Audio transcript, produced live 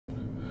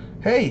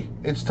Hey,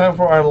 it's time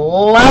for our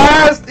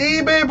last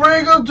eBay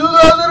break of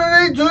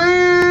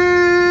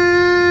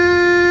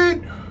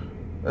 2018.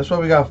 That's why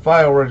we got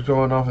fireworks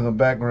going off in the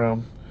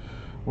background.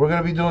 We're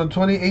going to be doing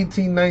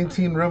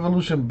 2018-19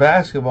 Revolution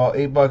Basketball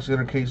 8-box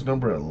inner case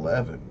number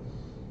 11.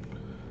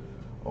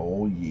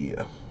 Oh,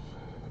 yeah.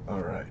 All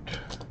right.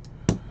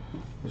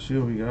 Let's see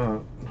what we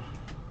got.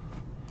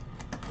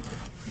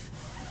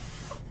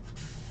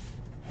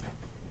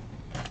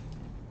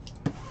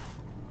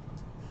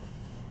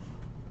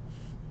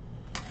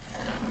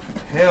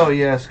 Hell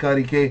yeah,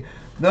 Scotty K.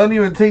 Doesn't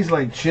even taste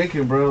like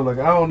chicken, bro. Like,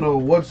 I don't know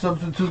what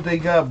substitute they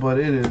got, but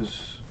it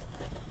is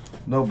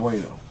no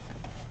bueno.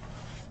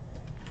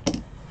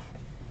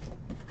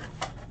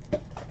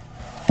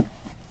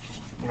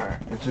 Alright,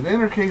 it's an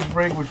inner case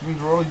break, which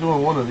means we're only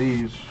doing one of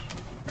these.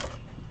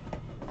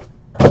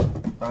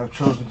 I've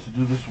chosen to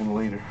do this one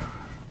later.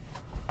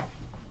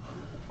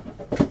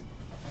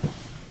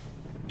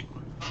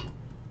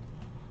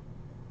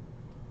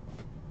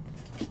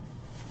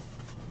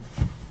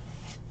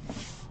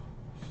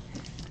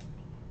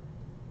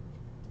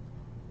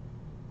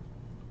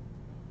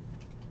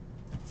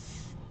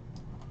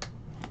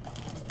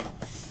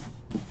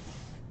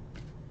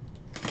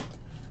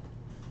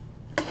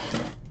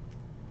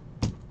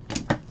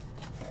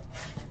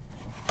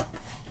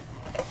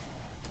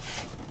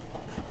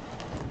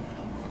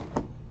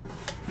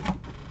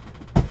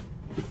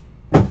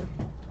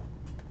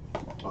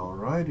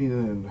 Alrighty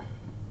then.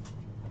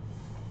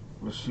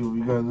 Let's see what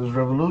we got in this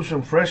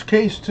Revolution. Fresh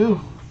case too.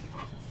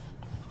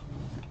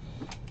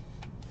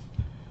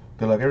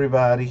 Good luck,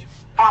 everybody.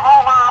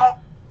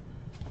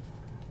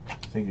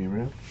 Thank you,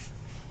 man.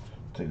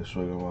 Take a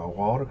swig of my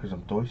water because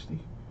I'm thirsty.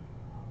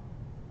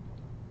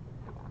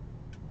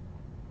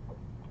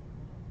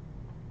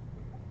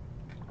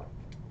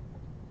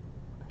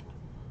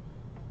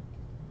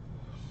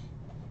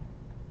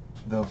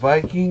 The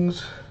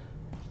Vikings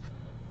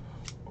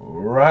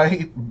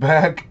right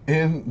back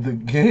in the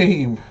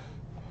game.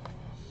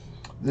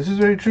 This is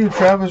very true.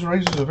 Travis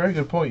raises a very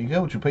good point. You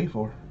get what you pay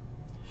for.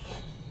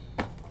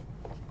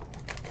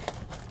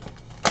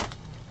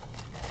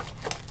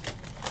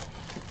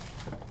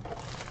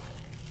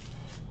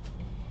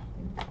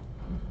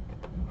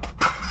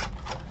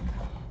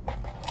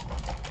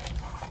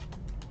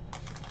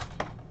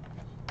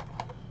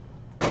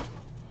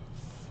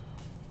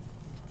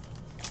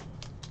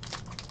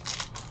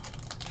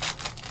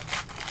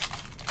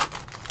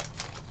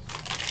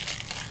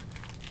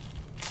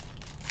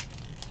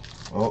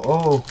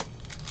 Uh-oh.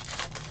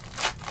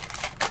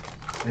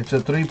 It's a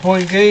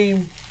 3-point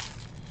game.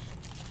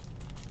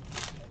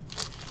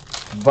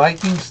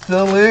 Vikings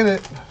still in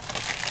it.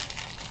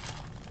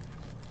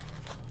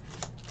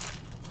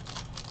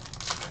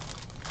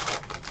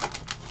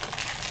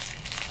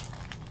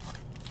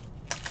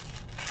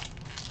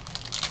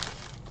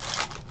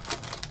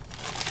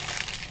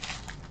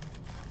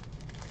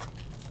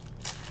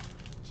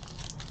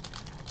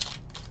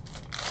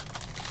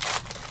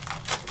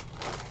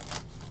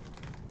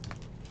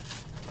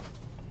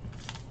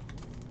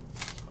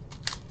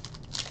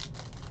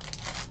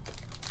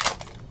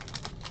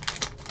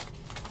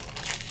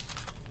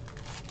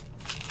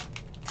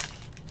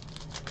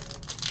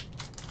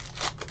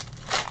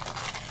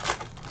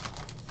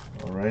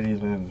 Alrighty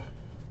then.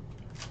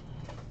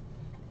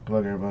 Good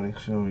luck, everybody.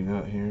 See what we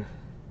got here.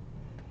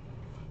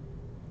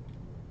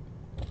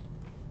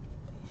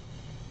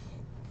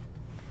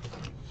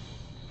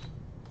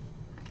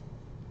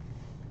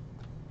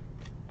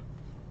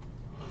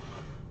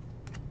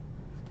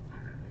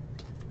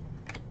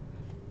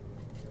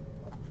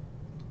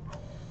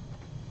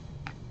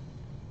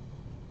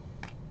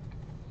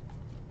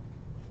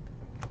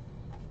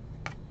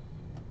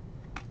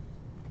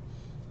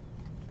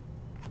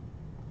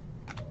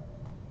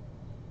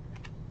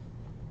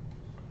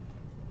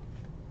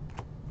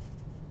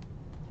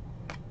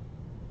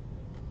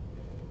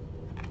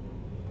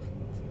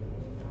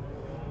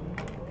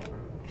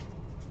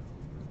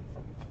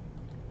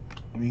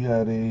 We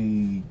got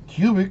a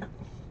cubic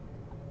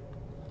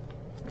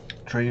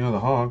trading on the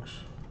Hawks.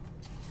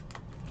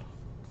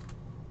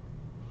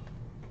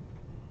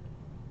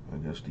 I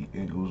guess the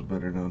angle's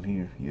better down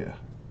here. Yeah.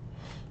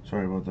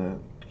 Sorry about that.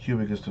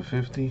 Cubic is to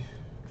 50.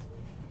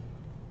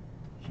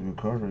 It's a good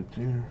card right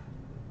there.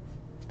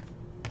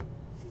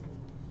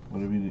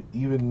 Would it be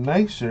even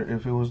nicer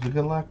if it was the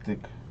Galactic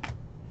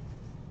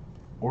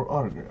or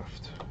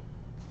autographed?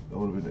 That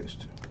would have been nice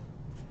too.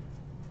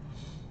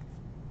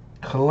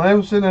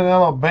 Clemson and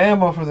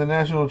Alabama for the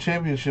national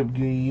championship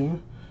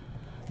game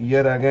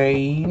yet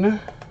again.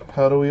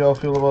 How do we all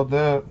feel about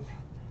that?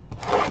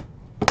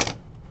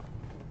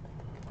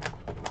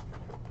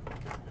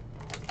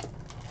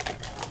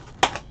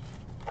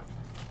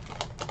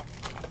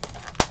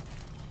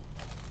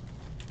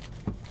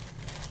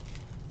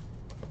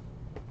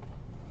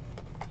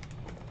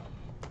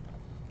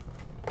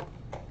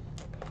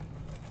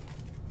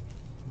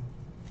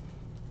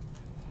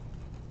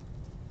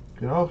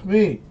 Get off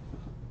me.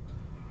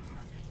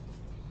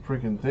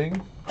 Freaking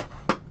thing.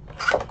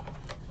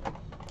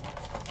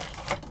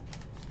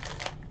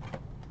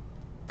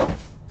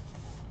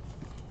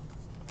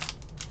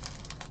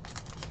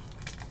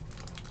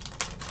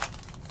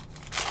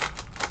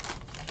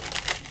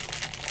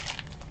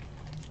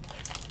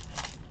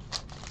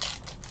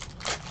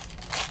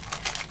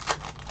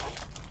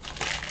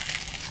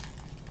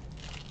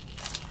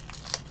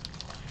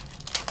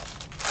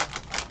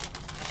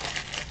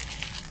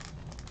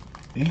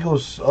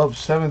 Eagles up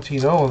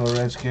 17-0 on the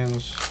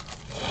Redskins.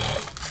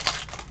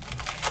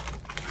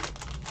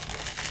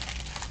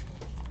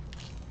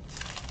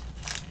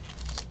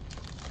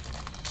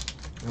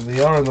 And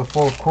they are in the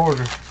fourth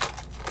quarter.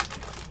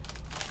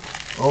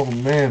 Oh,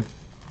 man.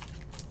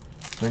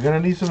 They're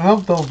going to need some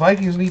help, though.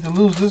 Vikings need to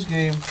lose this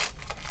game.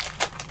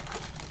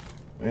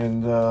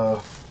 And, I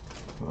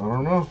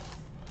don't know.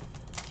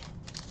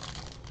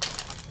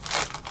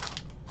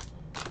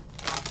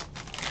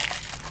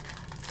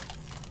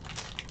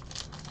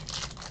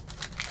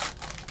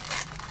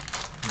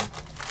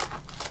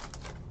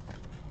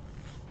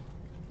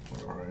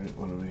 Alright,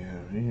 what do we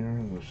have here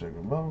in the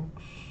second box?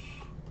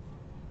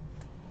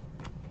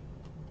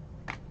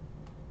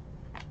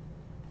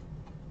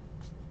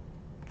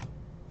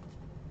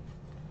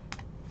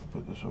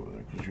 Put this over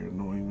there because you're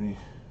annoying me.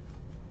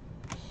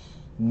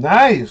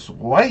 Nice!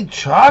 White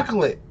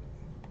chocolate!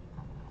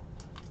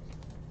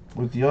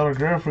 With the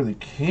autograph for the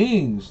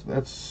Kings.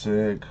 That's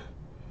sick.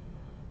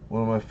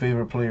 One of my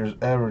favorite players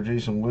ever,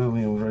 Jason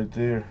Williams, right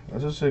there.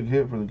 That's a sick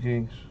hit for the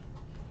Kings.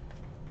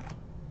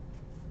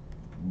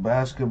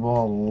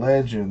 Basketball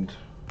legend.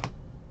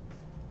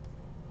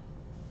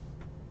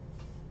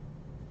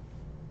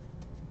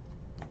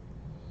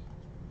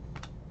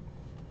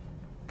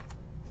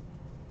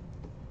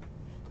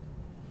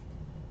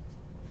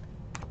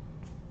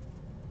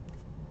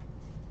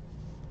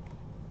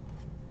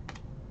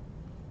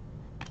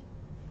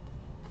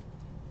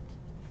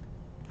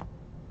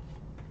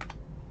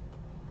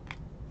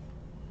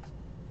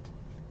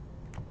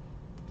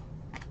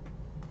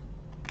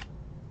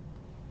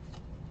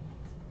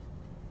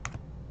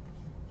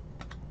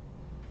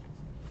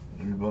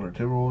 We bought our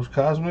Timberwolves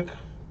Cosmic,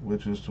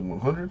 which is to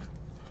 100.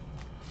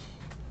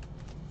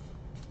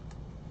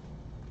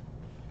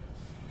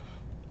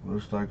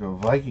 Looks like a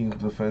Vikings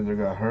defender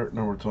got hurt,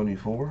 number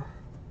 24.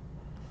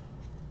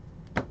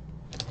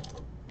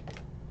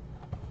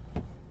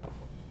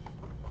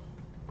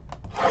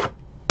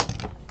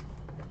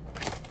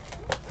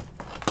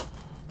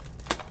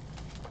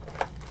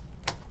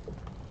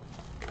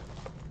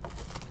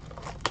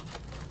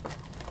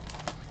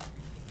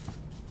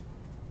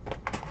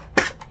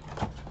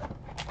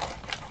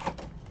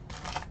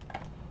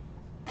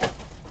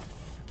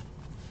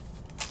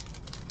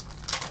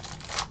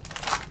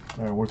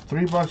 Alright, we're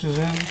 3 boxes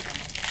in.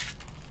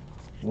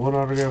 1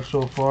 autograph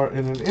so far.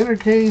 In an inner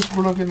case,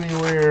 we're looking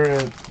anywhere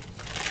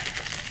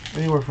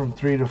from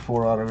 3 to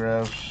 4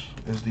 autographs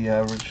is the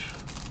average.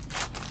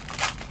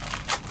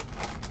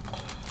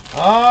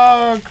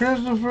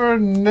 Christopher,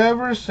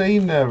 never say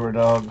never,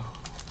 dog.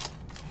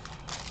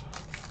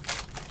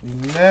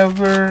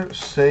 Never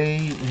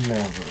say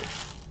never.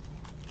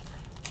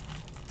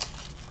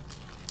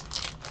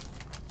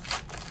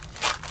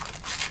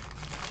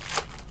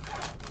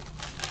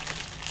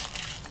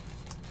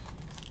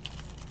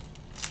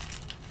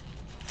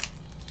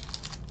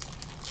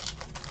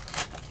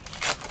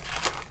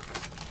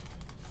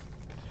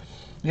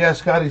 Yeah,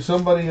 Scotty,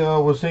 somebody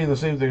was saying the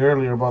same thing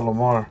earlier about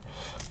Lamar.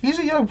 He's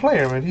a young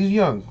player, man. He's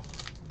young.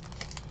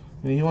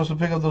 And he wants to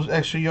pick up those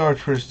extra yards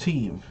for his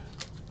team.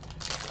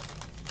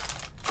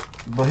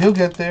 But he'll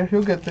get there.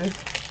 He'll get there.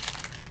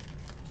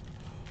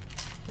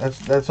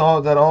 That's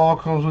all. That all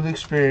comes with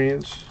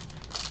experience,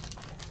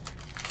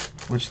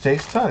 which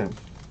takes time.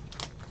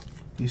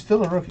 He's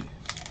still a rookie.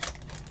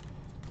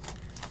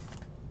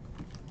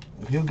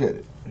 He'll get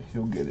it.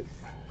 He'll get it.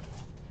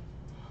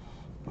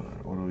 All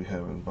right, what do we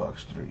have in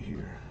box 3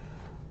 here?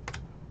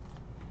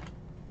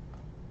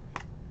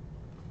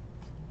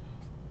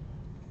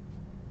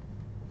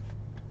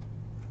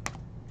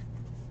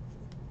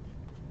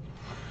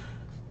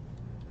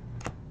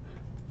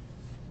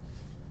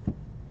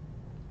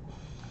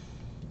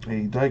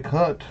 A die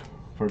cut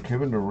for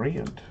Kevin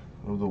Durant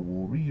of the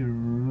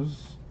Warriors.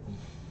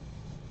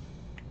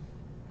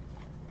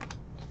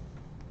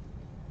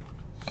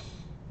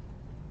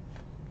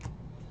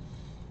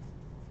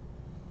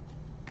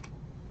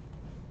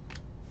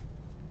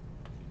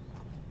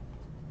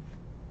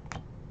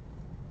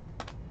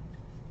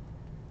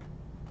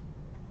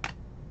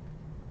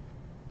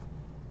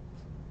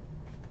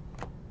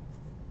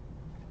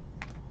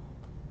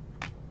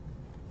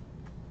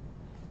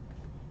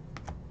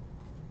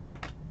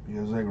 He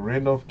has like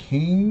Randolph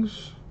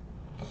Kings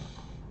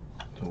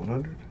to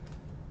 100.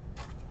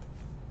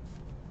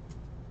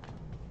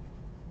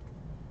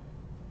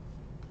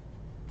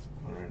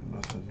 Alright,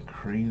 nothing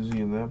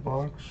crazy in that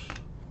box.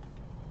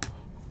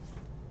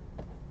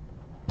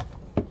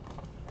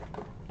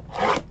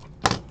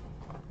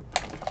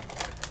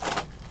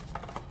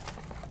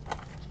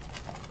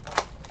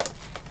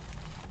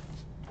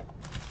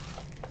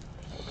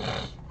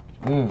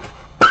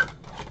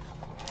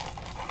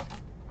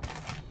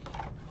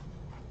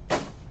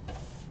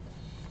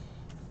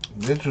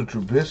 Mitchell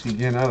Trubisky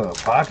getting out of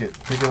the pocket,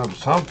 picking up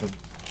something.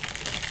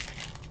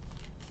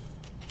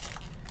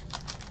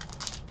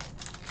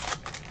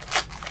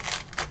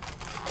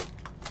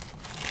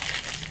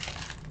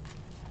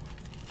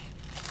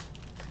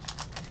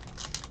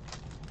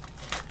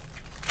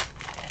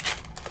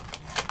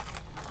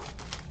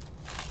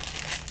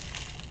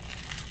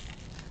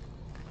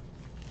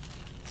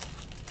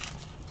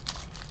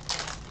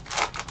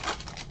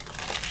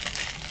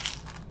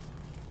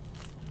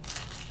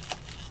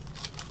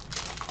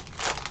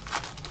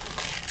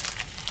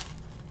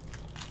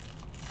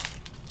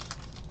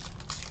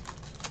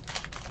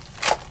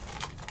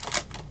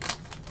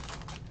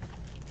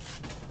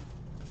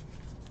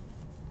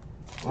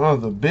 Oh,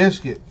 the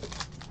biscuit.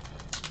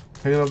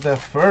 Picking up that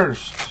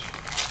first.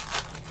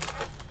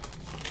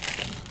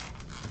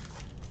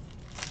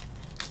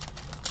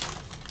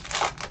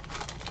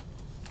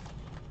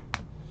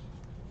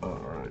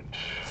 Alright.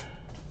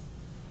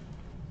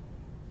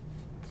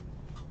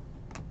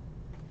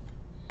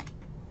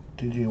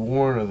 DJ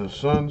Warren of the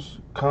Suns,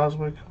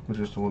 Cosmic, which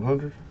is the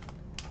 100.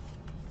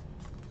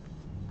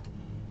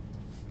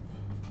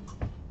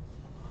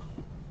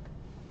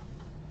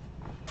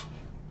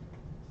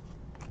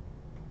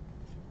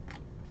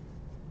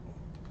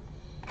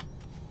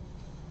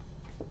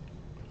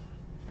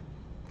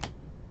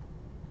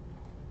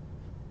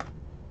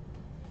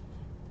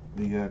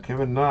 We got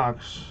Kevin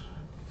Knox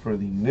for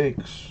the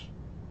Knicks,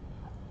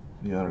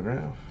 the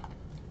autograph.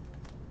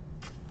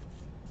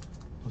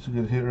 That's a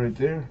good hit right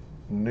there.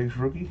 Knicks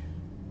rookie.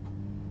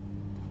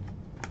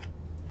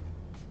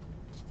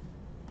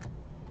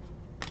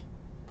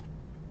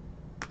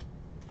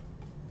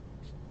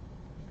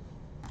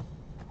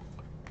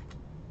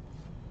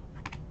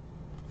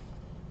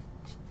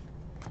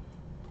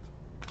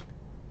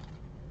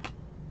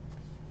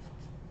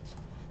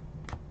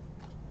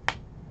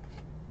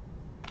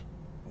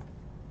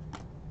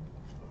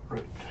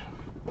 Right.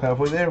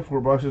 Halfway there,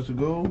 4 boxes to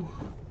go.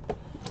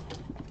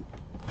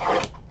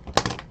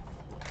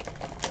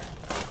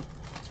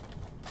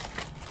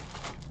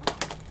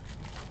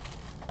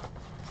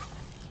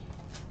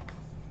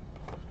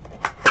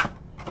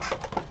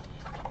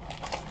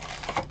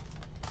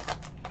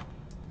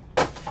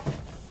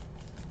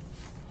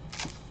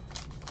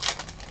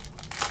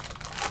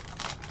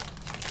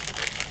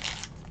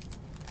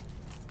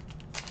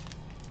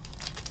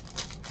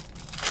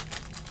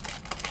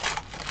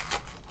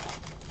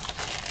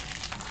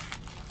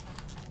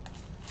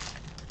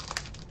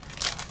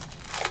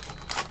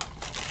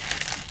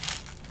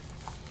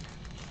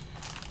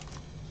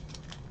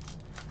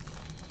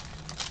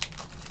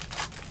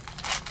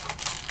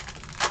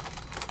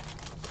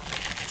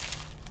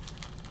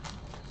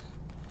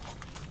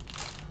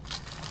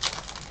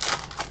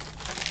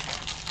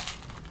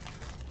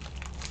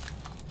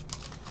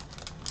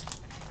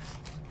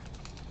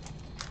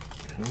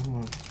 Come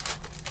on.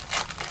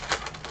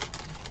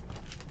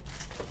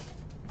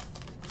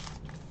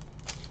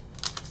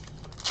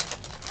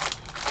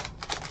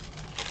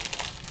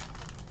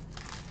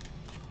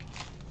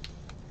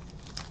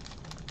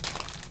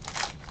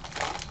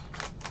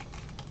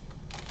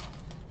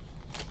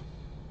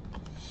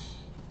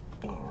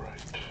 All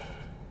right.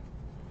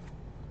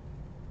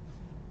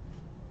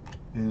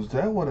 Is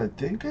that what I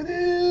think it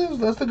is?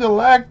 That's the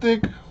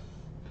Galactic.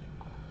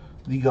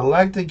 The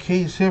Galactic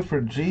case hit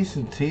for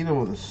Jason Tatum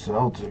with the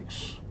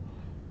Celtics.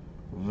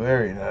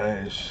 Very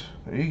nice.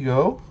 There you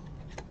go.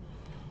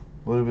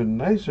 Would have been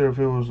nicer if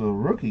it was a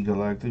rookie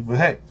Galactic, but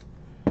hey,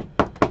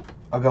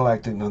 a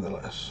Galactic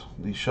nonetheless.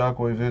 The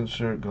Shockwave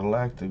insert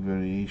Galactic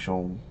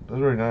variation. That's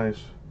very nice.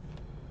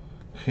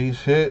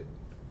 Case hit.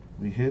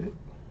 We hit it.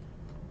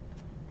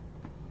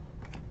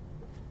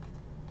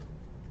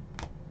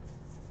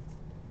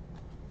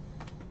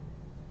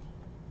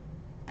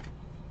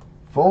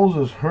 Foles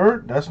is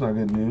hurt. That's not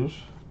good news.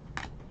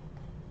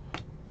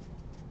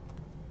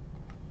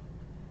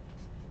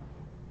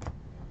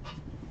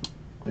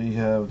 We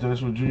have Dennis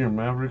Smith Jr.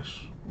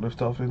 Mavericks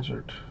liftoff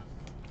insert.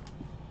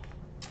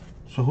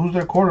 So who's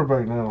their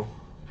quarterback now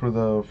for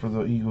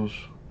the Eagles?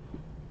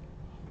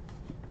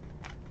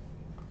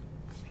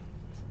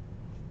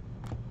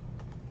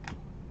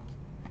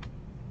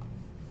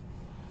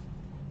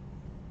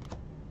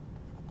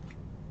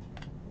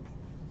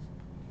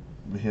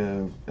 We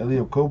have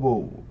Elio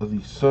Kobo of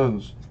the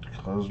Suns,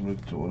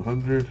 Cosmic to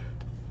 100.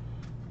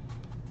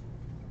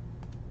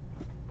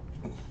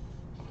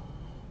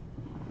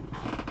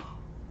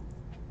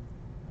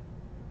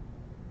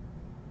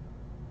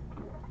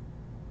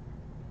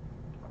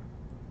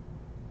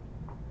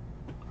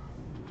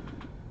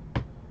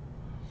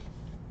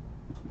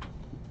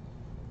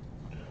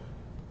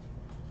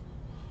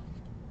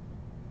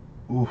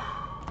 Oof.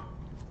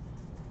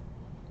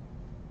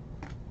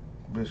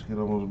 Biscuit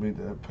almost made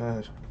that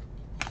pass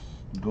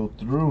go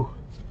through.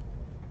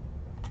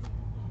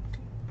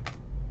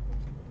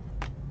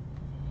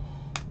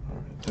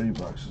 Alright, 3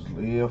 boxes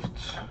left.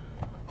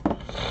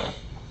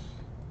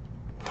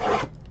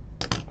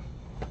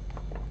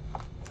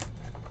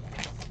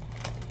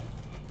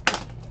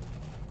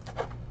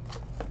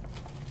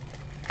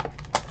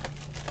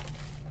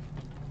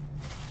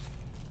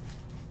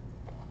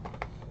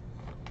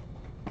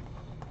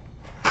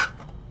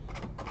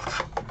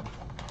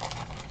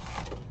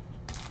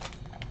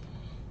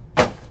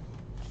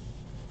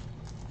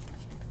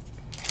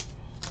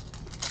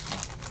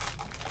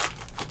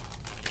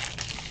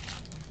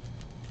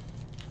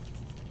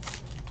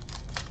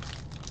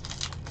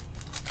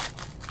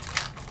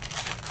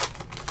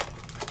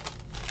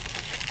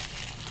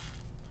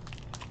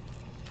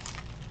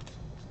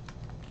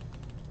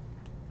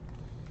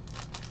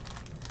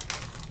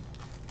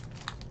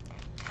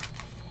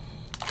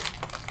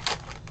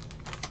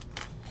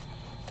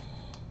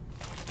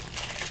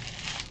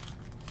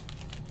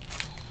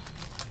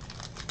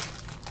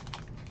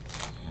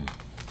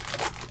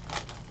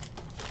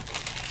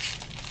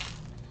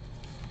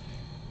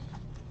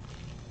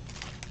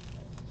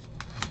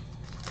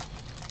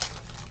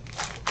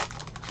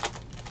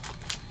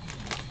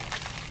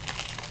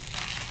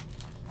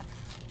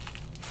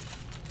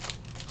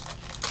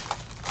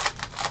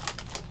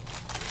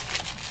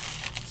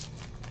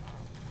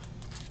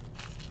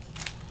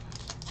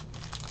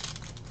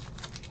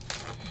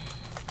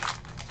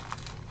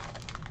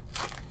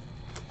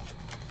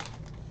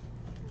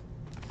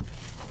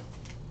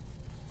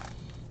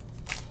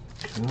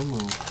 Come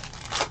on.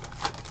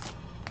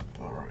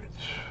 Alright.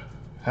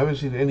 Haven't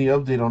seen any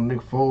update on Nick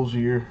Foles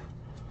here.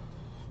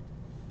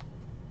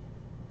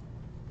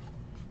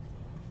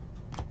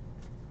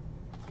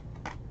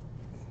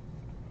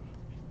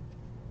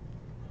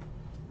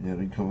 Yeah,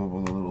 they come up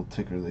on the little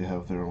ticker they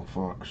have there on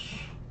Fox.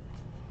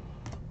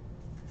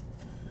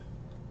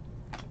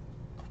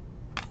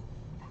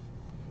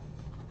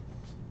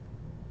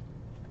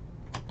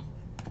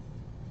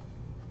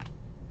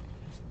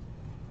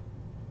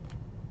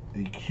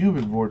 A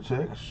Cuban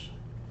Vortex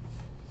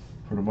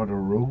for the Mother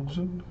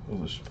Rosen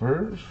of the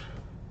Spurs.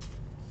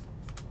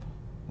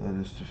 That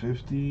is to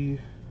 50.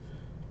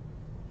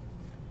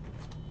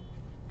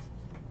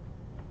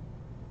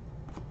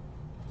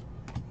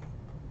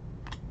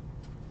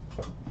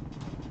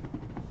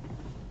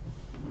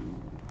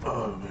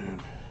 Oh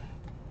man.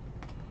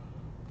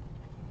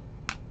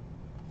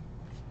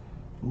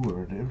 Ooh, a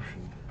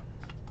redemption.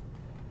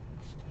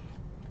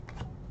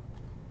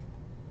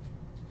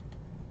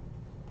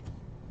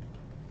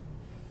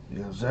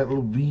 Yeah, Zach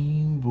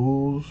Levine,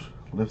 Bulls.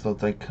 Lift out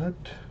that cut.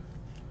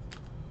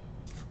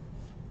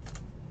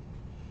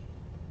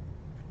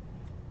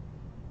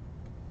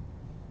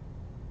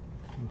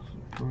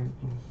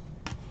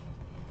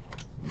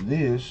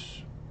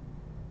 This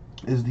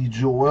is the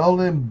Joel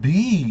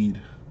Embiid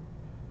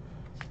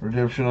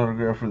redemption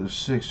autograph for the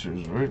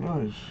Sixers. Very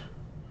nice.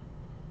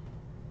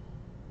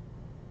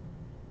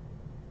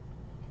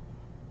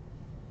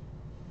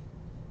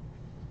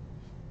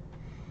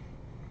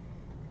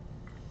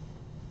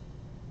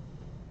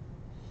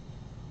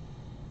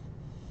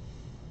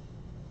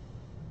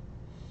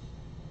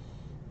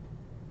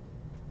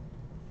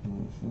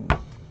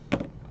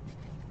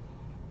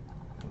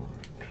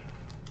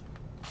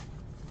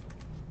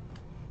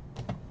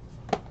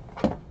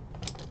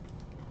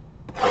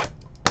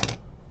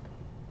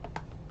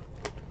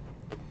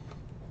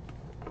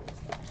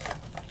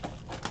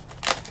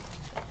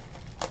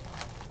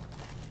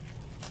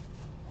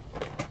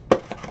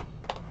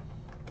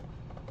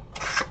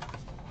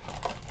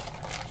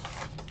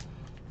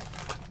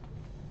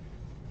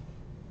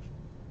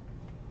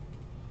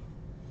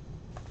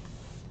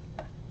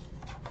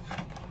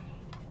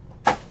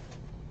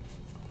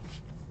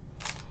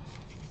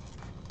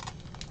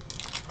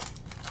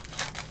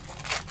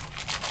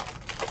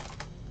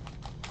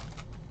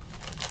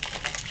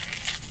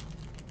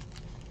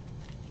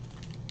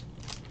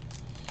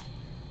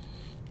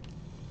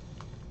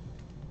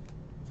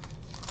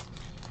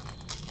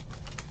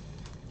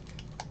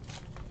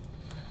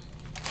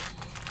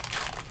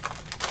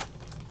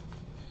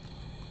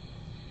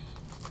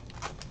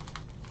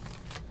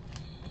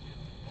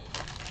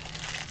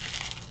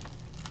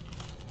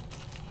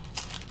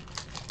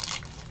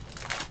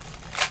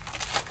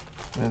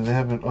 And they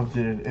haven't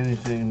updated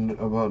anything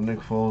about Nick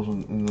Foles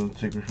in the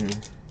ticker here.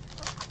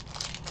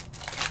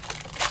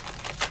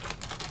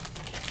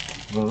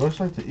 But it looks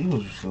like the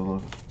Eagles are still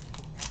up.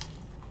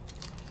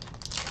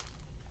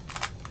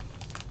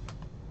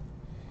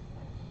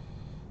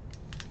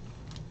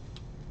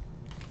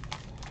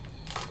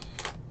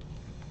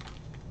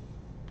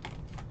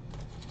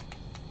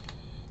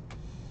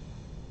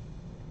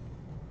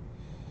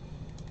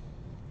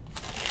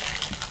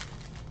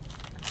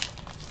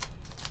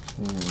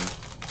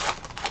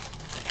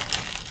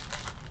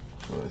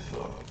 What I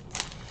thought.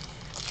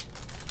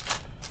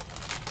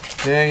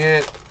 Dang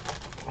it.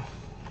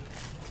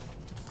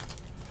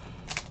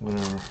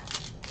 Whatever.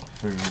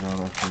 Figure it out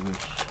after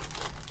this.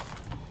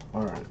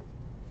 Alright.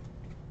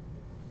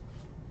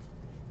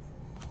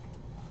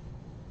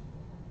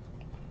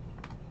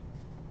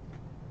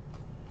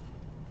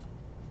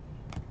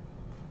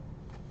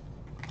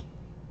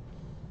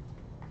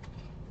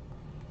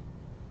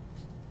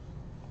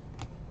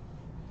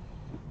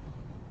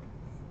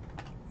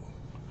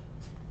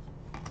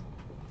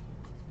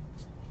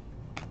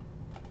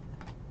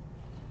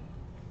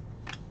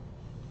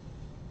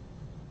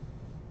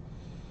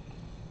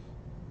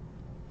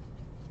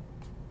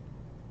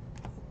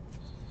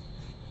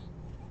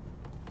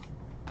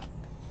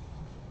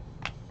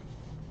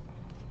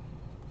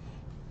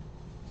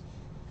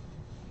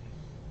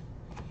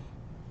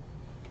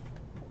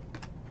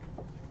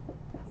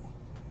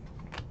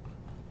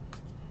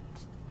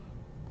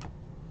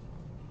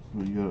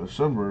 We got a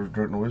Sunburst,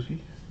 Dirt and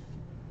Whiskey.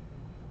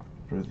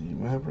 For the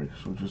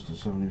Mavericks, which is the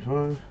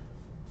 75.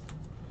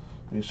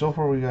 I mean, so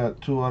far we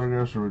got 2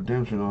 autographs, a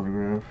redemption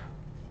autograph.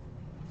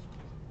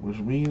 Which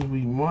means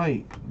we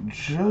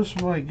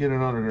just might get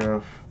an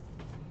autograph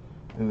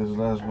in this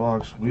last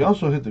box. We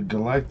also hit the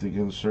Galactic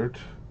insert.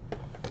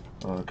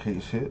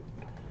 Case hit.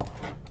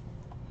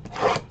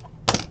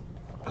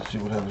 Let's see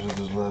what happens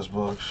in this last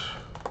box.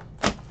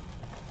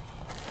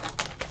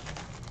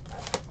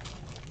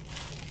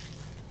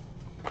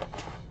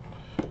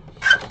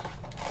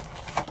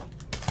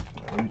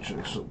 Let me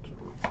check something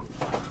real quick.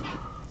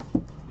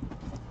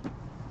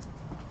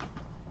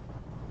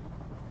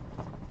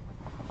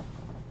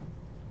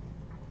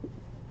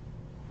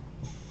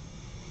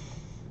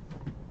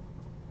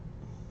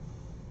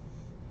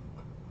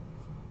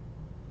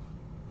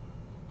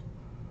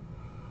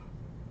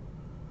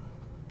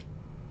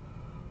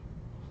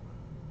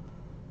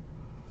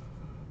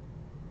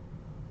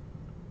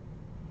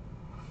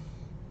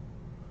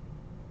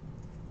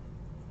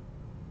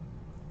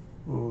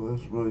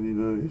 That's mighty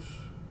nice.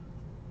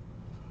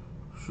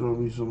 Show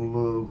me some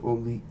love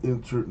on the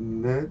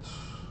internet.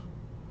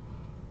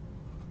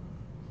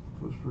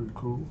 That's pretty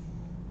cool.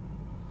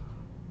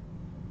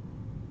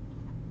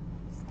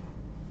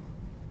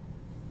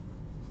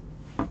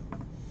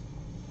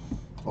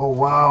 Oh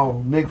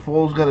wow, Nick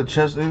Foles got a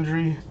chest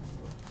injury.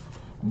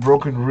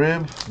 Broken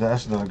rib.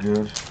 That's not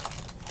good.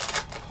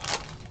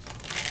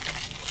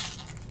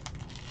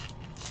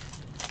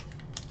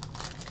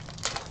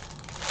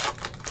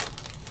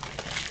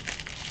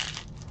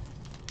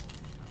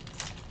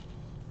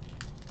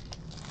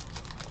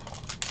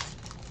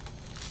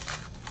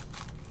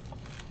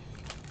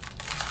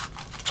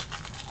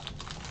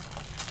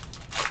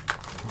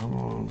 Come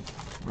on,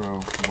 bro.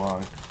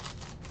 Why?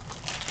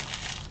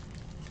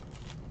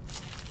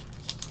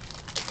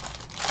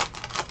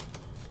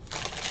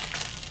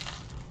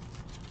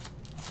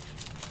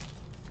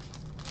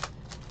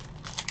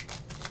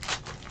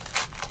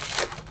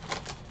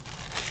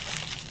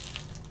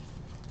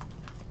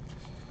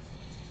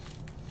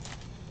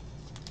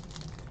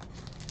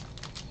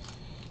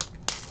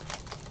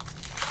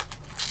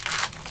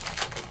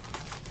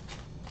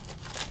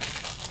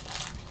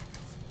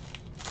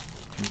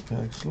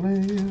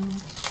 Slam.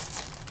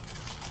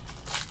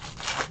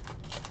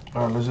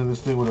 Alright, let's end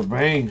this thing with a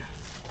bang.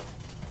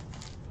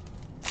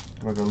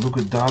 Like a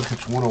Luka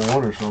Doncic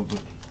 101 or something.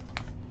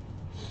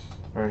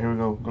 Alright, here we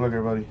go. Good luck,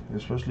 everybody.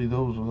 Especially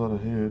those without a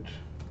hit.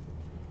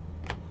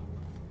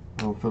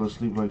 I fell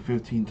asleep like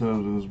 15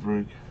 times in this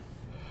break.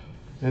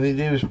 Anthony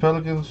Davis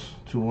Pelicans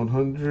to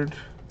 100.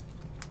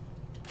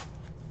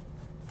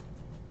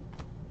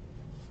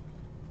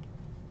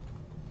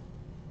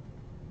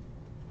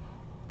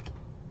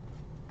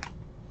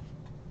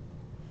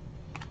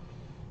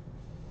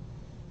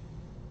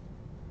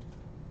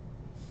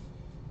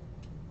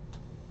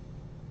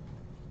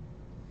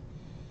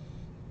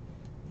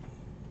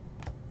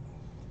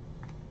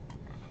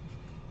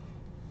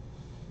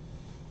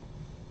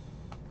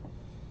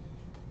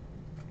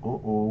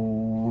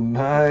 Uh-oh,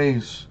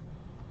 nice.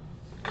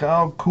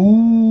 Kyle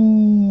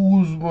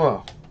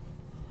Kuzma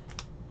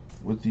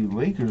with the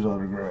Lakers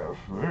autograph.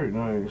 Very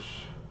nice.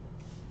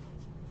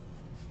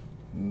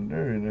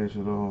 Very nice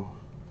at all.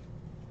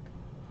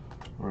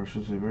 Or I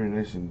should say very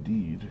nice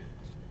indeed.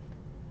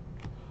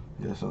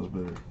 Yeah, sounds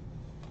better.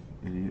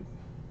 Idiot.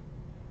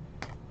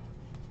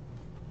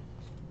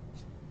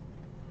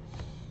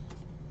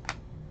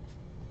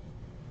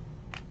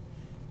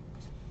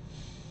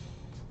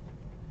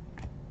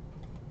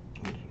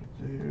 That's right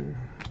there.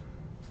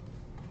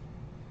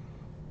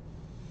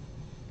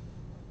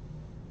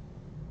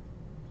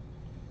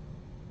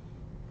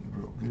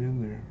 Bro, get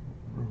in there.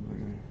 Bro,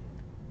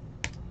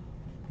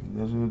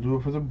 that's gonna do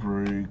it for the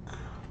break.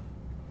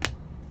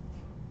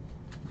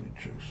 Let me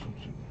check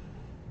something.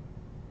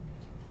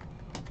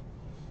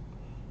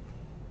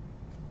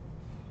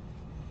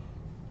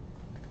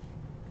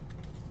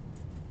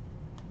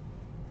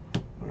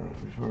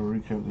 Alright, before I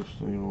recap this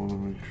thing, I want to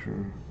make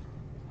sure.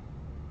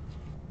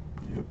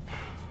 Yep.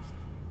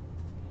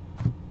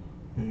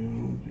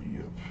 And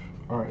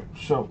yep. Alright,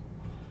 so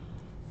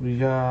we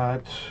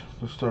got,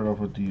 let's start off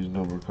with these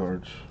number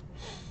cards.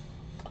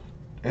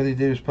 Anthony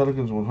Davis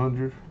Pelicans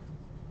 100.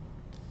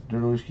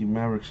 Dirk Nowitzki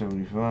Maverick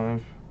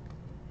 75.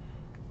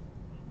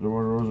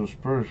 DeMar DeRozan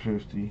Spurs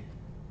 50.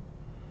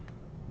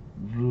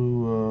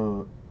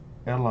 Blue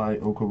Eli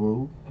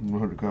Okobo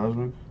 100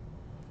 Cosmic.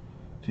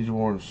 TJ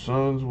Warren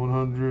Suns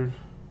 100.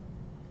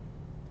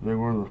 Zach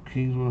Warren of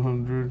Kings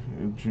 100.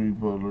 And Jimmy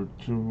Butler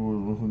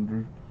Timberwolves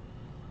 100.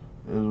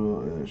 As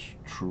well as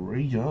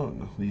Trae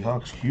Young, the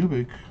Hawks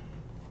Cubic,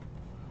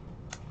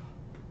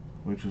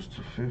 which is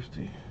to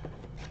 50.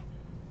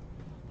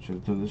 Should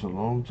have done this a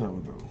long time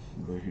ago,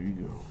 but here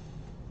you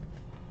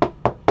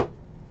go.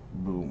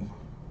 Boom.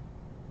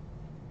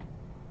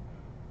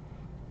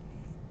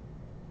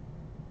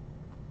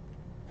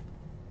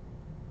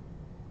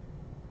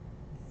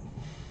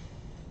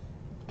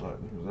 Alright,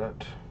 there's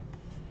that.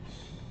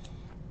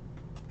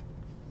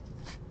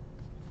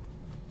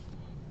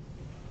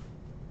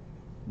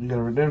 You got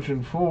a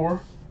redemption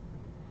for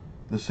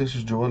the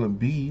Sixers Joel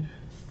Embiid.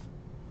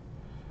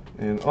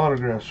 And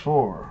autographs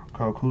for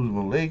Kyle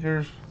Kuzma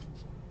Lakers,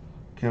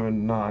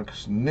 Kevin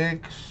Knox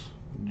Knicks,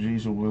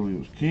 Jason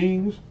Williams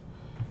Kings,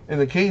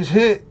 and the case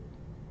hit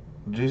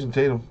Jason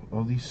Tatum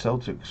of the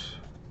Celtics,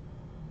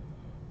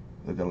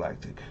 the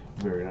Galactic.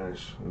 Very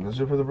nice. And that's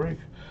it for the break.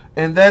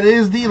 And that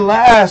is the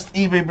last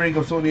eBay break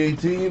of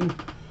 2018.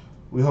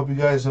 We hope you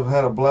guys have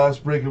had a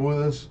blast breaking with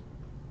us.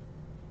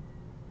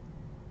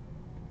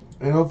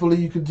 And hopefully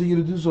you continue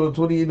to do so in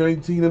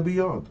 2019 and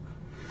beyond.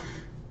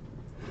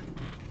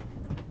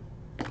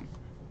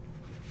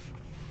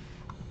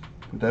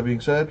 With that being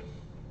said,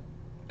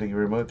 thank you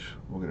very much.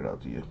 We'll get it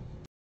out to you.